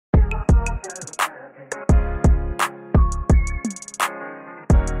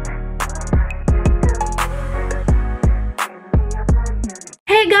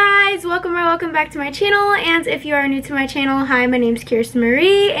Hey guys, welcome back to my channel, and if you are new to my channel, hi, my name's Kirsten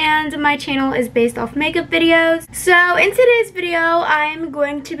Marie, and my channel is based off makeup videos. So in today's video, I'm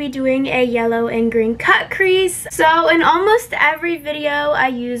going to be doing a yellow and green cut crease. So in almost every video, I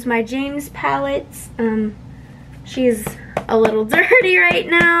use my James palettes. She's a little dirty right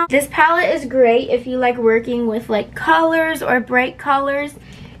now. This palette is great if you like working with like colors or bright colors,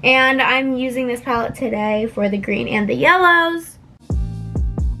 and I'm using this palette today for the green and the yellows.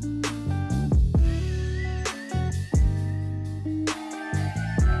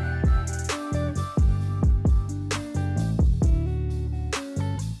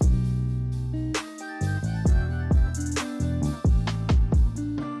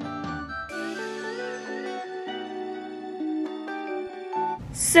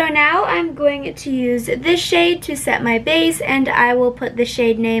 So now I'm going to use this shade to set my base, and I will put the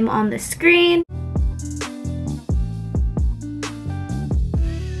shade name on the screen.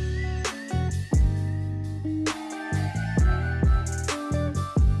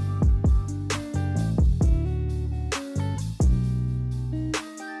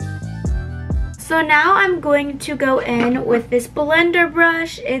 So now I'm going to go in with this blender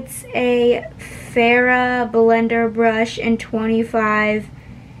brush. It's a Farrah blender brush in 25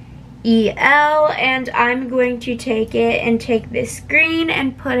 EL, and I'm going to take it and take this green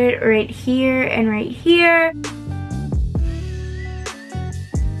and put it right here and right here.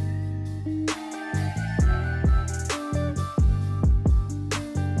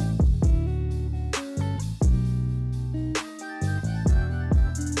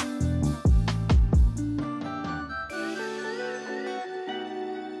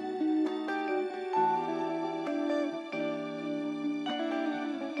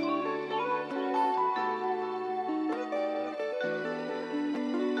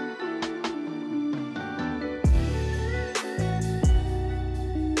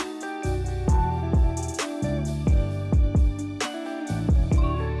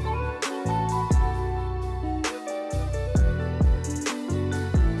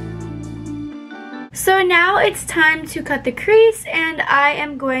 So now it's time to cut the crease, and I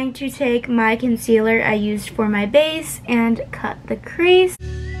am going to take my concealer I used for my base and cut the crease.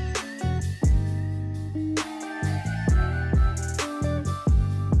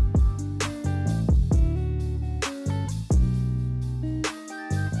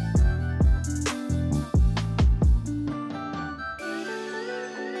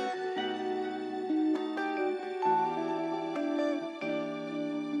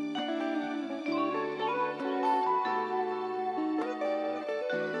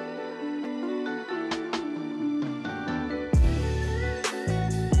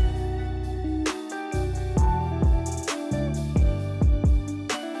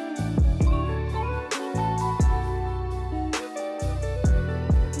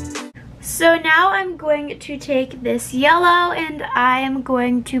 So now I'm going to take this yellow and I am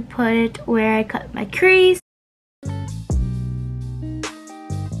going to put it where I cut my crease.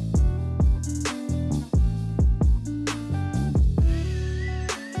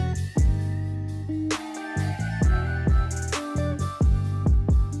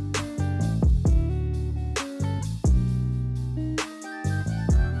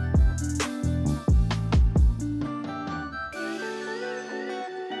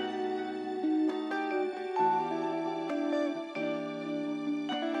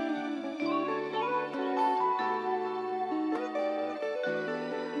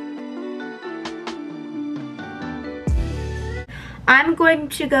 I'm going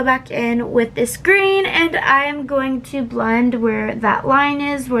to go back in with this green, and I am going to blend where that line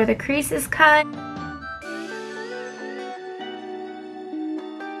is, where the crease is cut.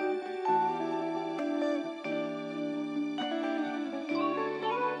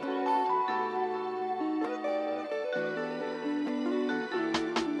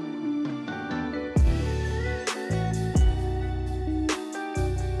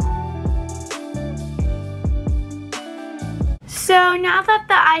 So now that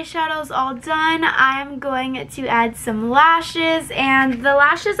the eyeshadow's all done, I'm going to add some lashes, and the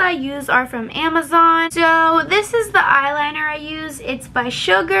lashes I use are from Amazon. So this is the eyeliner I use. It's by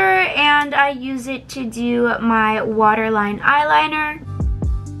Sugar, and I use it to do my waterline eyeliner.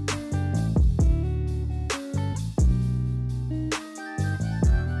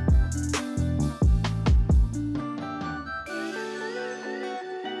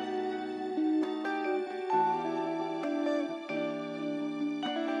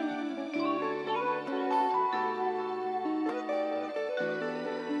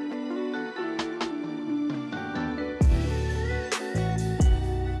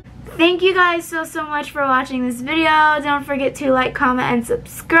 thank you guys so much for watching this video. Don't forget to like, comment, and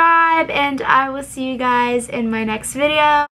subscribe, and I will see you guys in my next video.